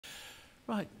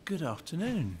Right, good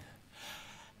afternoon.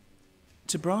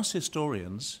 To brass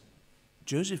historians,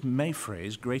 Joseph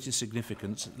Meifred's greatest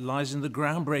significance lies in the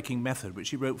groundbreaking method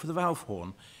which he wrote for the valve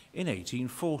horn in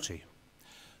 1840.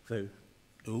 Though,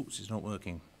 oops, it's not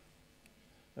working.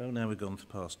 Oh, now we've gone to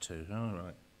past 2. All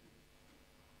right.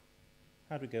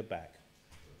 How do we go back?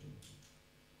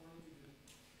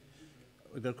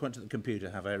 We've got to point to the computer,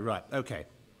 have I? Right, okay.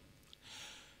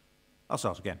 I'll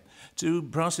start again. To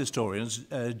brass historians,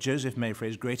 Joseph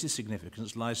Meifred's greatest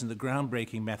significance lies in the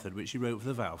groundbreaking method which he wrote for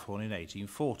the valve horn in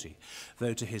 1840,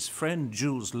 though to his friend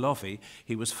Jules Lovey,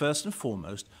 he was first and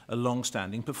foremost a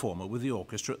long-standing performer with the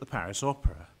orchestra at the Paris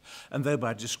Opera. And though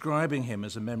by describing him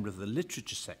as a member of the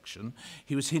literature section,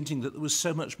 he was hinting that there was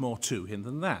so much more to him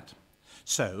than that.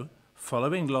 So,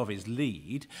 following Lovey's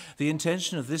lead, the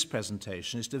intention of this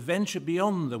presentation is to venture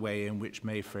beyond the way in which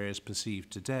Meifred is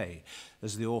perceived today,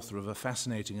 as the author of a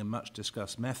fascinating and much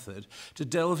discussed method, to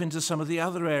delve into some of the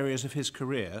other areas of his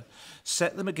career,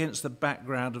 set them against the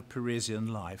background of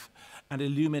Parisian life, and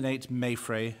illuminate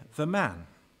Meifred the man.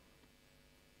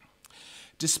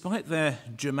 Despite their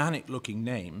Germanic-looking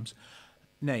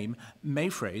name,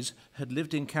 Meifred's had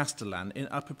lived in Castellane in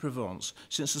Upper Provence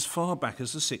since as far back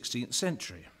as the 16th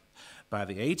century. By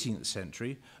the 18th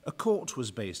century, a court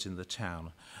was based in the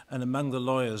town, and among the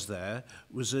lawyers there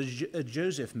was a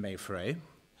Joseph Meifred,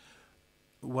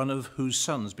 one of whose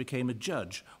sons became a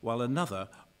judge, while another,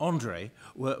 André,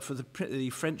 worked for the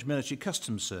French military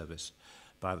customs service.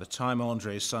 By the time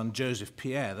André's son, Joseph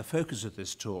Pierre, the focus of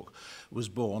this talk, was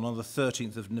born on the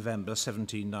 13th of November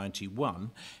 1791,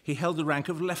 he held the rank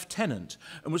of lieutenant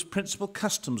and was principal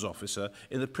customs officer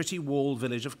in the pretty walled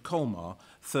village of Colmar,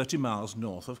 30 miles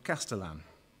north of Castellane.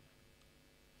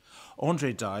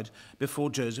 André died before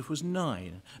Joseph was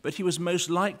 9, but he was most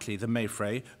likely the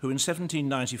Meifred who in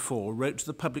 1794 wrote to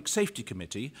the Public Safety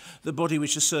Committee, the body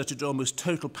which asserted almost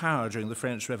total power during the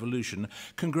French Revolution,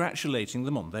 congratulating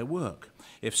them on their work.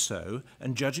 If so,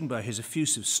 and judging by his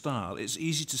effusive style, it's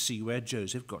easy to see where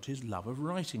Joseph got his love of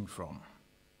writing from.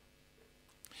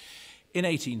 In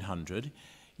 1800,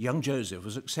 young Joseph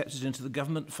was accepted into the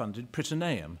government-funded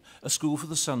Prytaneum, a school for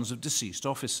the sons of deceased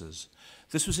officers.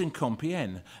 This was in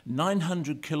Compiègne,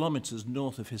 900 kilometres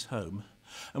north of his home,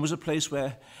 and was a place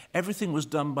where everything was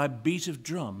done by beat of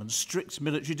drum and strict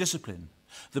military discipline.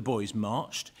 The boys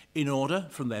marched, in order,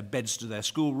 from their beds to their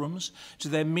schoolrooms, to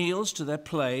their meals, to their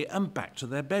play, and back to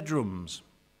their bedrooms.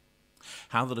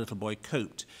 How the little boy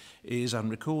coped is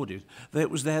unrecorded, though it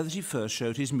was there that he first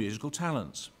showed his musical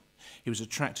talents. He was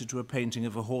attracted to a painting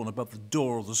of a horn above the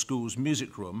door of the school's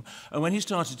music room, and when he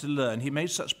started to learn, he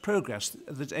made such progress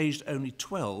that aged only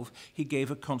 12, he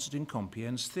gave a concert in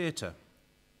Compiègne's theatre.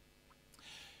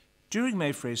 During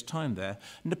Meifred's time there,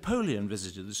 Napoleon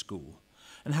visited the school,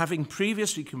 and having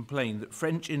previously complained that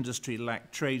French industry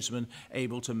lacked tradesmen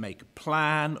able to make a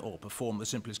plan or perform the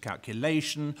simplest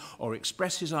calculation or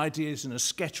express his ideas in a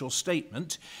sketch or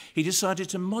statement, he decided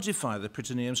to modify the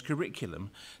Prytaneum's curriculum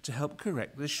to help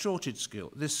correct this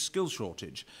skill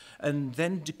shortage, and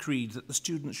then decreed that the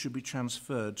students should be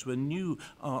transferred to a new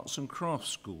arts and crafts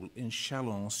school in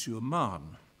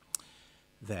Chalon-sur-Marne.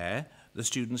 There, the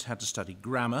students had to study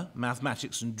grammar,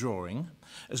 mathematics and drawing,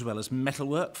 as well as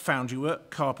metalwork, foundry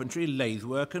work, carpentry, lathe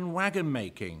work and wagon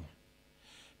making.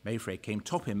 Meifred came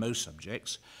top in most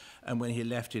subjects, and when he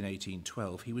left in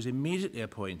 1812, he was immediately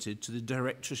appointed to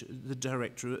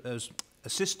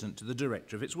assistant to the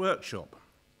director of its workshop.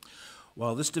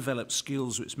 While this developed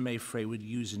skills which Meifred would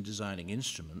use in designing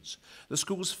instruments, the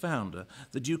school's founder,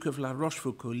 the Duke of La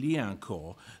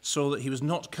Rochefoucauld-Liancourt, saw that he was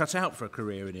not cut out for a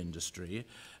career in industry,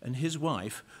 and his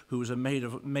wife, who was a maid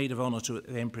of honour to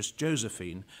the Empress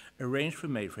Josephine, arranged for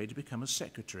Meifred to become a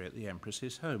secretary at the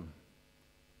Empress's home.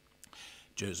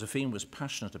 Josephine was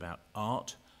passionate about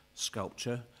art,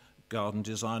 sculpture, garden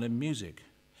design and music.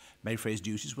 Meifred's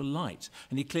duties were light,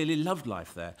 and he clearly loved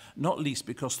life there, not least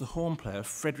because the horn player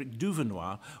Frédéric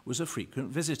Duvenoy was a frequent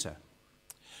visitor.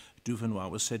 Duvenoy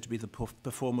was said to be the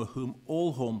performer whom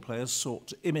all horn players sought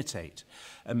to imitate,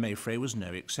 and Meifred was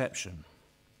no exception.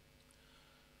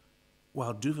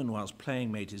 While Duvenoy's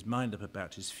playing made his mind up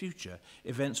about his future,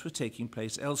 events were taking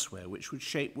place elsewhere which would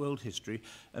shape world history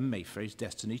and Meifred's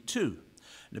destiny too.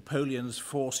 Napoleon's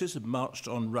forces had marched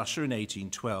on Russia in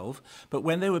 1812, but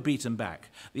when they were beaten back,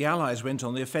 the Allies went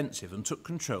on the offensive and took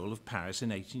control of Paris in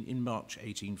March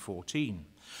 1814.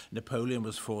 Napoleon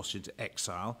was forced into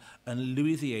exile, and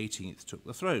Louis XVIII took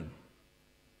the throne.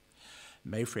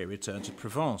 Meifred returned to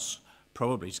Provence,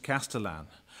 probably to Castellane,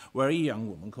 where a young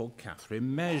woman called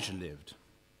Catherine Meige lived.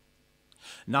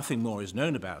 Nothing more is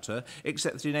known about her,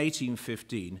 except that in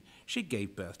 1815 she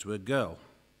gave birth to a girl,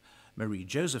 Marie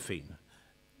Josephine,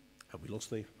 Have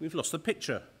we've lost the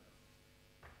picture.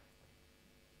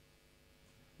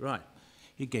 Right.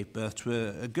 He gave birth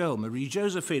to a girl, Marie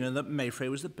Josephine, and that Meifred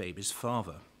was the baby's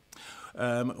father.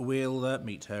 We'll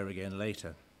meet her again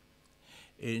later.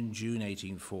 In June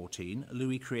 1814,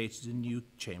 Louis created a new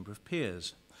Chamber of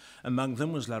Peers. Among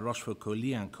them was La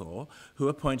Rochefoucauld-Liancourt, who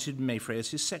appointed Meifred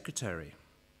as his secretary.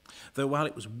 Though while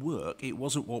it was work, it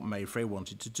wasn't what Meifred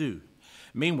wanted to do.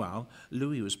 Meanwhile,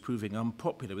 Louis was proving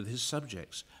unpopular with his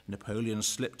subjects. Napoleon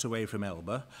slipped away from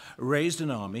Elba, raised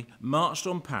an army, marched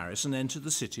on Paris, and entered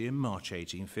the city in March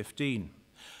 1815.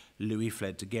 Louis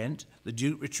fled to Ghent, the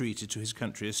Duke retreated to his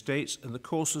country estates, and the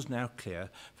course was now clear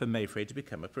for Meifred to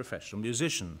become a professional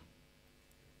musician.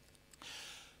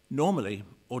 Normally,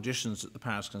 auditions at the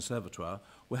Paris Conservatoire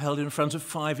were held in front of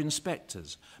 5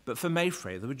 inspectors, but for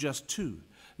Meifred there were just 2,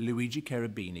 Luigi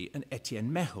Cherubini and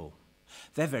Etienne Mehel.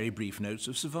 Their very brief notes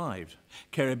have survived,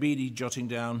 Cherubini jotting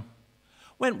down,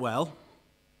 "Went well,"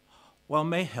 while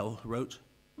Mehel wrote,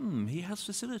 "He has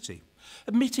facility.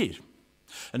 Admitted."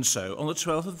 And so, on the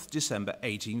 12th of December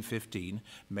 1815,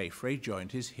 Meifred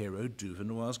joined his hero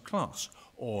Duvernoir's class,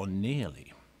 or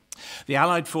nearly. The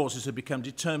Allied forces had become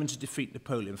determined to defeat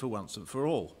Napoleon for once and for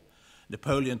all.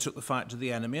 Napoleon took the fight to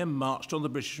the enemy and marched on the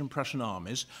British and Prussian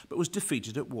armies, but was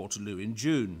defeated at Waterloo in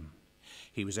June.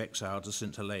 He was exiled to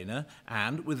St. Helena,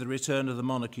 and, with the return of the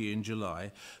monarchy in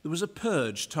July, there was a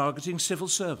purge targeting civil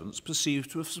servants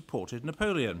perceived to have supported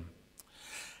Napoleon.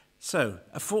 So,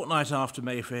 a fortnight after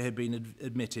Meifred had been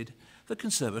admitted, the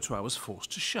Conservatoire was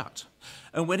forced to shut,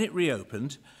 and when it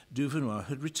reopened, Duvernoir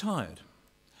had retired.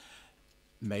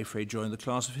 Meifred joined the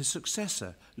class of his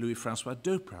successor, Louis-François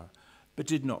Doprat, but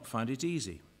did not find it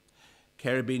easy.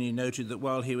 Cherubini noted that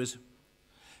while he was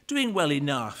doing well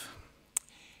enough,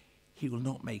 he will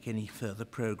not make any further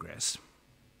progress.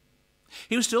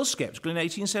 He was still sceptical in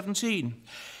 1817.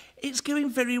 "It's going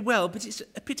very well, but it's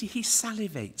a pity he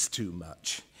salivates too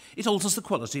much. It alters the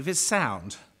quality of his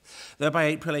sound." Though by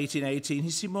April 1818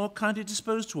 he seemed more kindly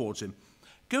disposed towards him.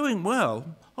 "Going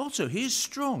well, also he is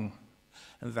strong."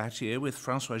 And that year, with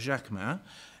François Jacquemin,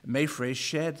 Meifred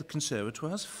shared the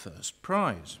Conservatoire's first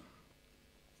prize.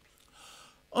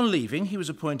 On leaving, he was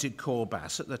appointed corps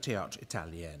basse at the Théâtre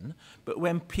Italien, but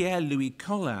when Pierre-Louis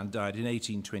Collin died in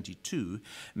 1822,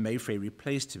 Meifred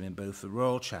replaced him in both the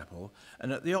Royal Chapel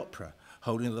and at the Opera,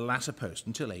 holding the latter post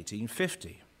until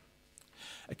 1850.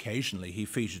 Occasionally he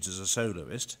featured as a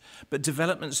soloist, but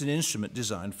developments in instrument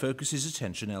design focused his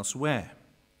attention elsewhere.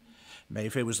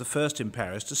 Meifred was among the first in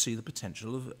Paris to see the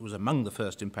potential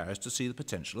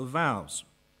of valves.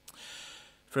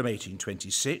 From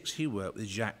 1826, he worked with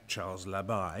Jacques-Charles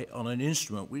Labai on an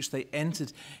instrument which they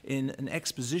entered in an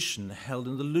exposition held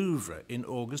in the Louvre in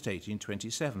August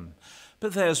 1827.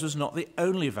 But theirs was not the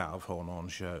only valve horn on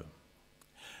show.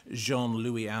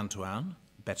 Jean-Louis Antoine,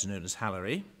 better known as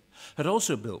Hallery, had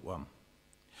also built one.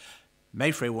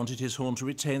 Meifred wanted his horn to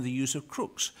retain the use of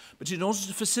crooks, but in order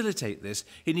to facilitate this,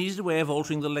 he needed a way of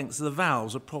altering the lengths of the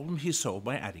valves, a problem he solved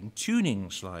by adding tuning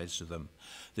slides to them.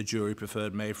 The jury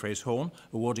preferred Meifred's horn,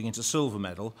 awarding it a silver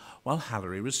medal, while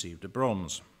Hallery received a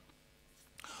bronze.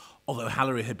 Although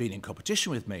Hallery had been in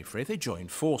competition with Meifred, they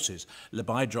joined forces.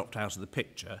 Labai dropped out of the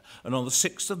picture, and on the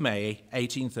 6th of May,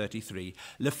 1833,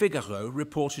 Le Figaro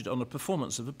reported on a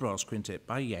performance of a brass quintet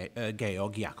by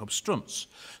Georg Jakob Strunz.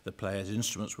 The players'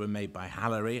 instruments were made by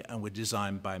Hallery and were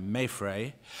designed by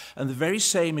Meifred, and the very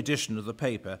same edition of the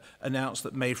paper announced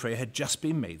that Meifred had just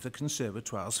been made the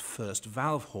Conservatoire's first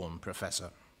valve horn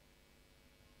professor.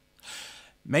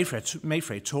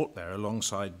 Meifred taught there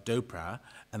alongside Doprat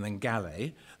and then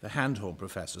Gallet, the hand horn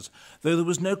professors, though there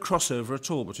was no crossover at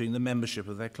all between the membership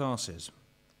of their classes.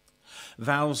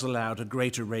 Valves allowed a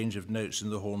greater range of notes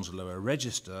in the horn's lower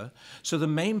register, so the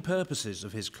main purposes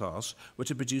of his class were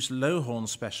to produce low horn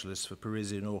specialists for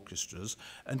Parisian orchestras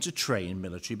and to train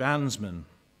military bandsmen.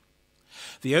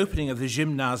 The opening of the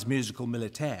Gymnase Musical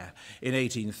Militaire in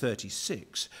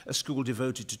 1836, a school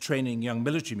devoted to training young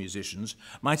military musicians,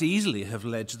 might easily have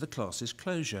led to the class's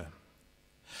closure.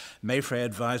 Meifred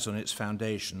advised on its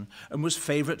foundation and was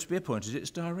favourite to be appointed its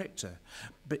director,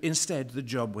 but instead the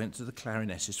job went to the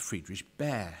clarinetist Friedrich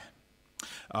Baer.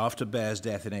 After Baer's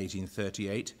death in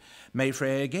 1838,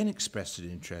 Meifred again expressed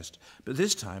an interest, but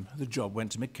this time the job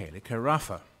went to Michele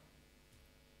Carafa.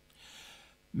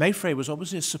 Meifred was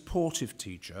obviously a supportive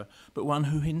teacher, but one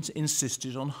who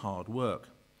insisted on hard work.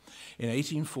 In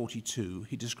 1842,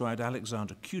 he described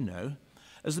Alexandre Cuneau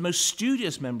as the most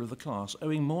studious member of the class,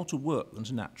 owing more to work than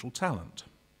to natural talent.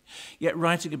 Yet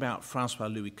writing about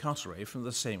François-Louis Carteret from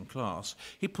the same class,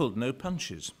 he pulled no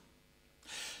punches.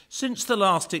 "Since the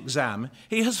last exam,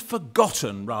 he has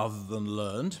forgotten rather than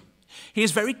learned. He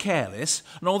is very careless,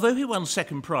 and although he won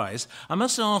second prize, I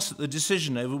must ask that the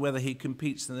decision over whether he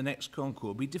competes in the next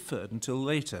concours be deferred until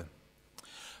later.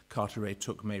 Carteret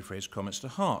took Meifred's comments to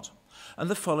heart, and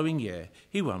the following year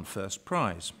he won first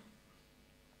prize.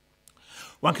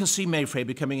 One can see Meifred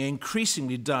becoming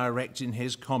increasingly direct in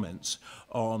his comments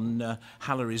on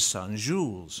Hallery's son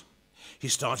Jules. He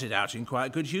started out in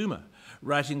quite good humour,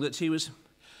 writing that he was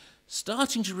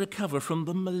starting to recover from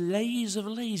the malaise of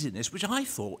laziness, which I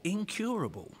thought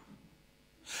incurable.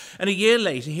 And a year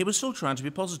later, he was still trying to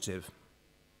be positive.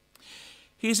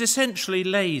 He is essentially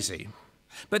lazy,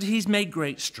 but he's made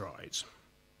great strides.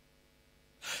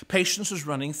 Patience was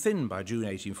running thin by June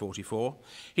 1844.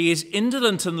 He is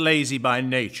indolent and lazy by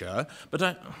nature, but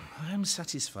I am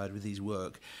satisfied with his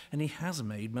work, and he has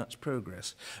made much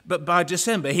progress. But by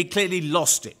December, he clearly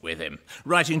lost it with him,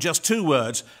 writing just 2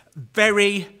 words,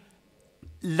 very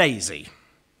lazy.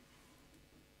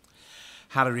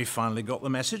 Hallery finally got the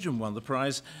message and won the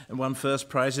prize, and won first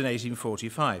prize in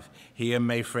 1845. He and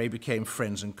Meifred became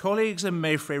friends and colleagues, and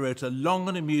Meifred wrote a long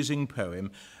and amusing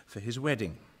poem for his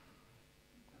wedding.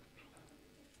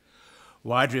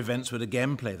 Wider events would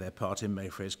again play their part in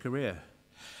Meifred's career.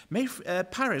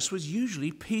 Paris was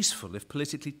usually peaceful if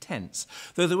politically tense,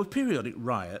 though there were periodic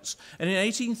riots, and in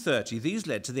 1830 these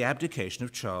led to the abdication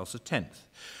of Charles X,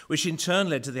 which in turn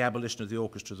led to the abolition of the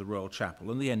Orchestra of the Royal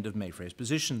Chapel and the end of Meifred's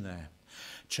position there.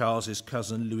 Charles's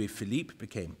cousin Louis-Philippe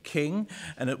became king,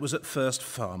 and it was at first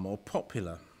far more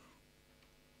popular.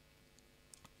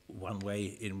 One way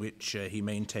in which he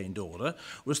maintained order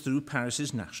was through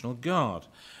Paris's National Guard.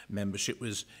 Membership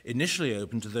was initially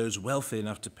open to those wealthy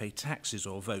enough to pay taxes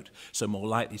or vote, so more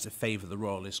likely to favour the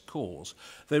royalist cause,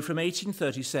 though from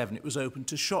 1837 it was open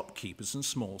to shopkeepers and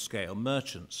small-scale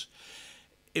merchants.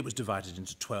 It was divided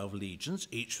into 12 legions,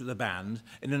 each with a band,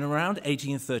 and in around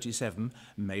 1837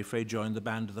 Meifred joined the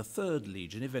band of the 3rd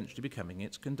Legion, eventually becoming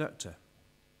its conductor.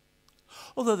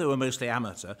 Although they were mostly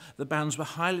amateur, the bands were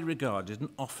highly regarded and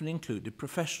often included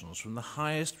professionals from the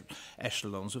highest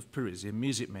echelons of Parisian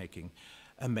music making,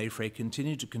 and Meifred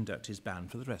continued to conduct his band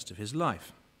for the rest of his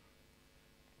life.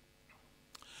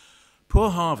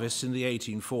 Poor harvests in the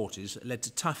 1840s led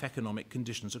to tough economic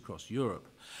conditions across Europe,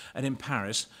 and in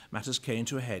Paris, matters came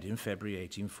to a head in February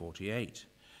 1848.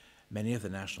 Many of the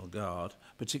National Guard,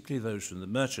 particularly those from the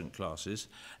merchant classes,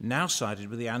 now sided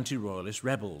with the anti-royalist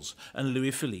rebels, and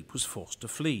Louis-Philippe was forced to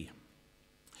flee.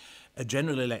 A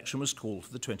general election was called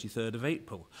for the 23rd of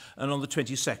April, and on the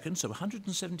 22nd, so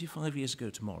 175 years ago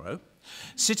tomorrow,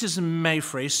 citizen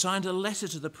Meifred signed a letter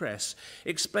to the press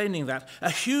explaining that a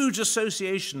huge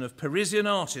association of Parisian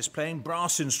artists playing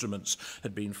brass instruments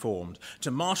had been formed to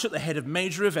march at the head of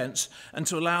major events and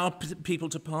to allow people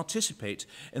to participate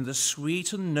in the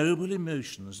sweet and noble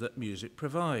emotions that music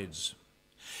provides.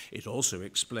 It also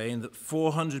explained that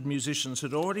 400 musicians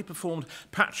had already performed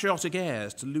patriotic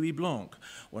airs to Louis Blanc,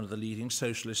 one of the leading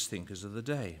socialist thinkers of the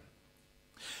day.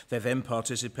 They then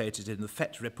participated in the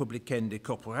Fête Républicaine des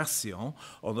Corporations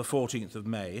on the 14th of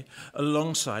May,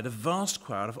 alongside a vast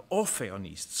choir of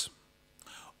orphéonistes.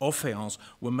 Orphéons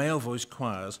were male-voiced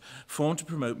choirs formed to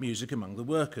promote music among the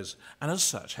workers, and as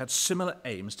such had similar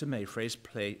aims to Meifred's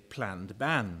planned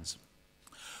bands.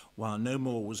 While no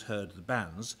more was heard of the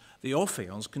bands, the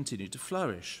Orphéons continued to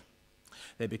flourish.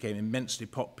 They became immensely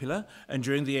popular, and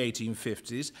during the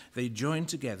 1850s, they joined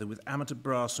together with amateur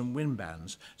brass and wind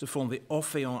bands to form the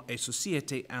Orphéons et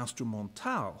Société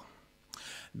Instrumentale.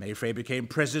 Meifred became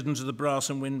president of the brass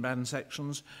and wind band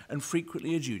sections and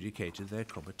frequently adjudicated their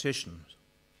competitions.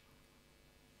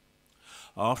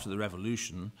 After the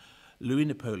Revolution, Louis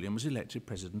Napoleon was elected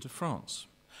president of France.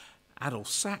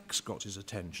 Adolphe Sax got his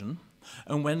attention,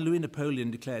 and when Louis Napoleon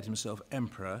declared himself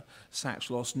emperor, Sax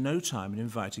lost no time in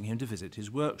inviting him to visit his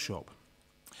workshop.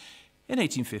 In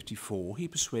 1854, he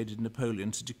persuaded Napoleon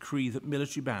to decree that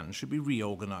military bands should be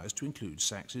reorganized to include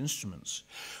sax instruments,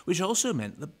 which also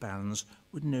meant that bands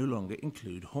would no longer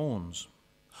include horns.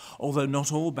 Although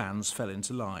not all bands fell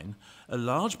into line, a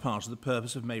large part of the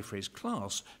purpose of Meifred's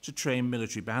class to train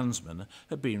military bandsmen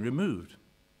had been removed.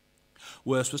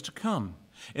 Worse was to come.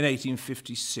 In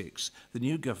 1856, the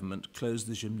new government closed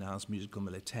the Gymnase Musical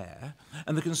Militaire,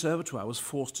 and the Conservatoire was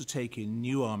forced to take in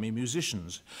new army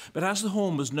musicians. But as the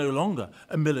horn was no longer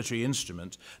a military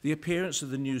instrument, the appearance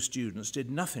of the new students did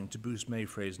nothing to boost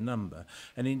Meifred's number,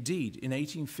 and indeed, in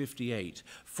 1858,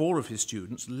 4 of his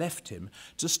students left him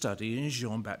to study in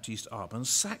Jean-Baptiste Arbon's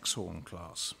sax horn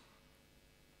class.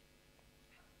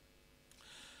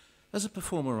 As a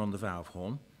performer on the valve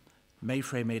horn,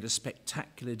 Meifred made a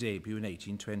spectacular debut in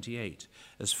 1828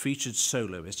 as featured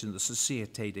soloist in the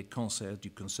Société des Concerts du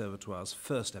Conservatoire's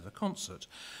first ever concert,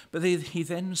 but he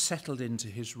then settled into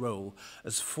his role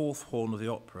as fourth horn of the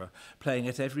opera, playing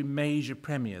at every major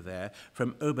premiere there,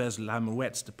 from Auber's La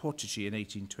Mouette de Portici in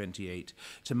 1828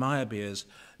 to Meyerbeer's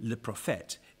Le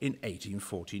Prophète in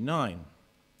 1849.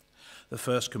 The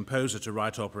first composer to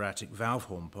write operatic valve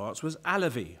horn parts was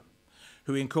Halévy,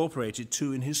 who incorporated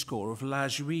two in his score of La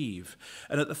Juive.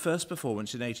 And at the first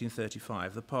performance in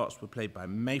 1835, the parts were played by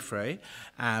Meifred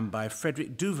and by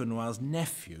Frédéric Duvenoir's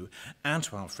nephew,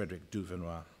 Antoine Frédéric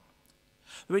Duvenoir.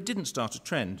 Though it didn't start a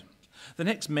trend. The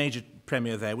next major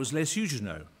premiere there was Les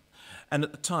Huguenots, and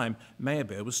at the time,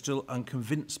 Meyerbeer was still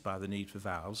unconvinced by the need for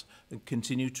valves and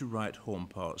continued to write horn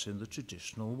parts in the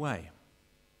traditional way.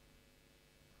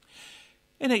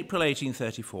 In April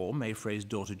 1834, Meifred's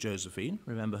daughter Josephine,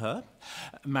 remember her,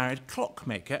 married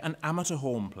clockmaker and amateur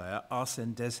horn player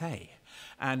Arsène Deshay.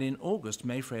 And in August,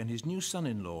 Meifred and his new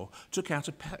son-in-law took out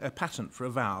a patent for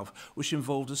a valve which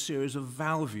involved a series of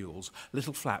valvules,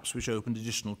 little flaps which opened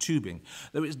additional tubing,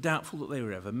 though it's doubtful that they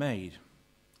were ever made.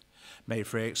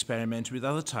 Meifred experimented with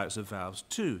other types of valves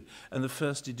too, and the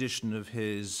first edition of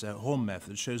his horn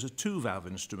method shows a two-valve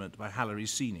instrument by Halévy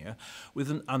Sr.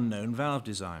 with an unknown valve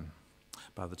design.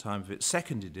 By the time of its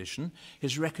second edition,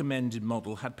 his recommended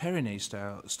model had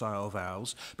Péronnet-style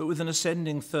valves, but with an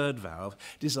ascending third valve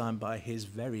designed by his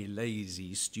very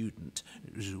lazy student,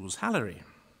 Jules Halévy.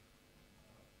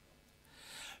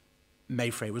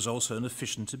 Meifred was also an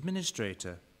efficient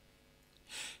administrator.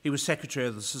 He was secretary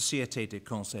of the Société des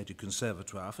Concerts du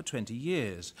Conservatoire for 20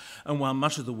 years, and while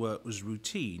much of the work was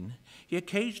routine, he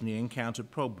occasionally encountered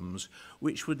problems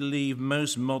which would leave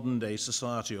most modern-day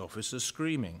society officers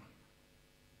screaming.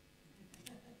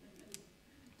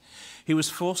 He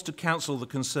was forced to cancel the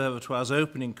Conservatoire's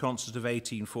opening concert of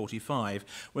 1845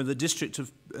 when the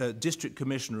District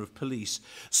Commissioner of Police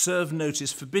served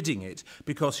notice forbidding it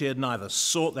because he had neither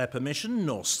sought their permission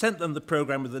nor sent them the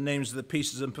programme with the names of the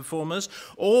pieces and performers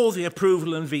or the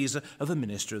approval and visa of the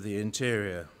Minister of the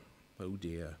Interior. Oh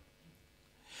dear.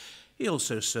 He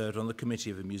also served on the committee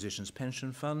of a musicians'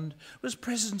 pension fund, was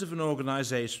president of an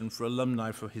organisation for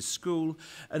alumni for his school,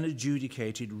 and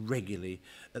adjudicated regularly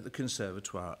at the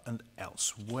Conservatoire and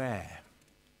elsewhere.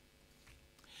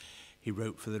 He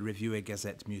wrote for the Revue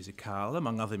Gazette Musicale,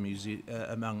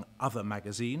 among other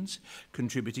magazines,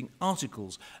 contributing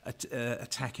articles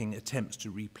attacking attempts to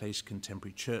replace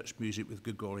contemporary church music with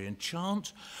Gregorian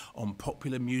chant, on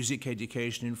popular music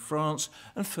education in France,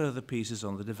 and further pieces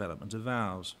on the development of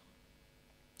valves.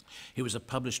 He was a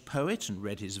published poet and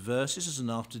read his verses as an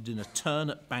after-dinner turn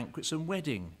at banquets and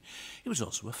weddings. He was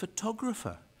also a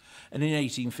photographer, and in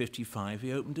 1855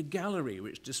 he opened a gallery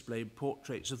which displayed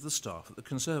portraits of the staff at the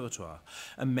Conservatoire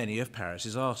and many of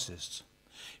Paris's artists.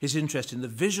 His interest in the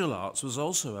visual arts was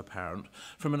also apparent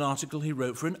from an article he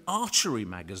wrote for an archery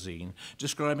magazine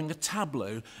describing a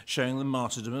tableau showing the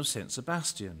martyrdom of Saint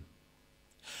Sebastian.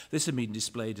 This had been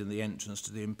displayed in the entrance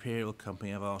to the Imperial Company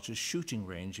of Archers shooting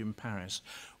range in Paris,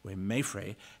 where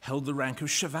Meifred held the rank of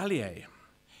chevalier.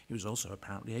 He was also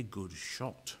apparently a good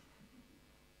shot.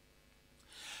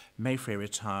 Meifred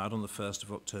retired on the 1st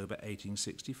of October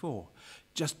 1864,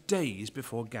 just days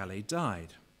before Gallet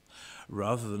died.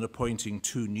 Rather than appointing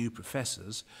two new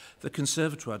professors, the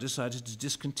Conservatoire decided to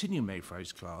discontinue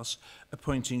Meifred's class,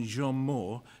 appointing Jean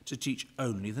Moore to teach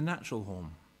only the natural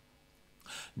horn.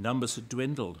 Numbers had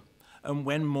dwindled, and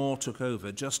when Moore took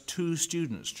over, just 2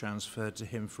 students transferred to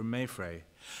him from Meifred,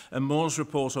 and Moore's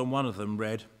report on one of them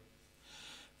read,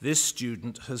 "This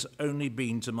student has only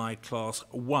been to my class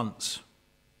once,"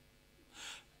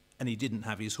 and he didn't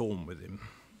have his horn with him.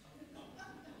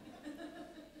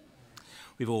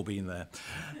 We've all been there.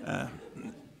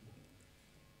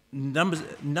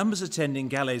 Numbers attending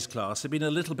Gallet's class had been a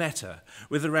little better,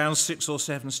 with around 6 or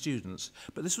 7 students,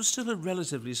 but this was still a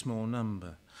relatively small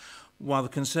number. While the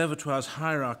Conservatoire's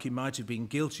hierarchy might have been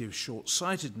guilty of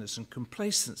short-sightedness and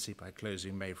complacency by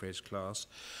closing Meifred's class,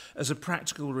 as a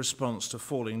practical response to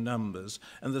falling numbers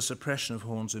and the suppression of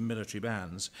horns and military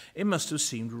bands, it must have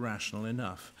seemed rational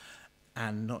enough,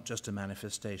 and not just a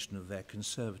manifestation of their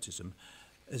conservatism,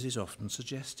 as is often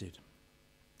suggested.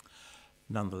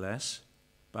 Nonetheless,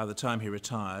 by the time he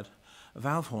retired,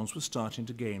 valve horns were starting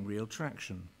to gain real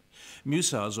traction.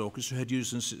 Musard's orchestra had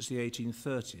used them since the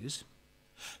 1830s.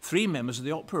 3 members of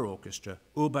the opera orchestra,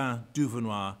 Aubin,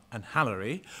 Duvenoir, and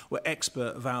Halévy, were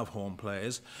expert valve horn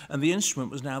players, and the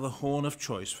instrument was now the horn of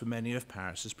choice for many of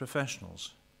Paris's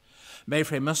professionals.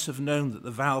 Meifred must have known that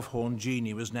the valve horn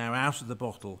genie was now out of the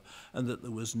bottle and that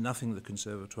there was nothing the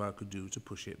Conservatoire could do to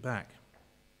push it back.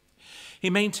 He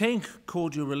maintained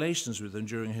cordial relations with them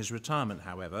during his retirement,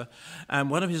 however, and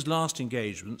one of his last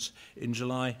engagements in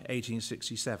July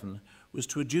 1867 was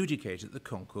to adjudicate at the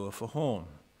concours for horn.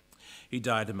 He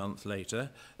died a month later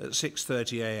at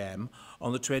 6:30 a.m.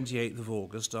 on the 28th of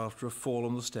August after a fall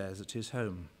on the stairs at his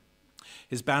home.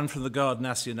 His band from the Garde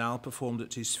Nationale performed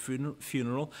at his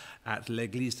funeral at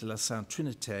l'Église de la Sainte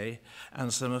Trinité,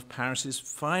 and some of Paris's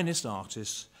finest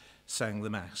artists sang the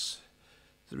Mass.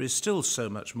 There is still so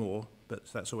much more, but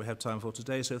that's all we have time for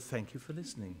today, so thank you for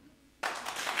listening.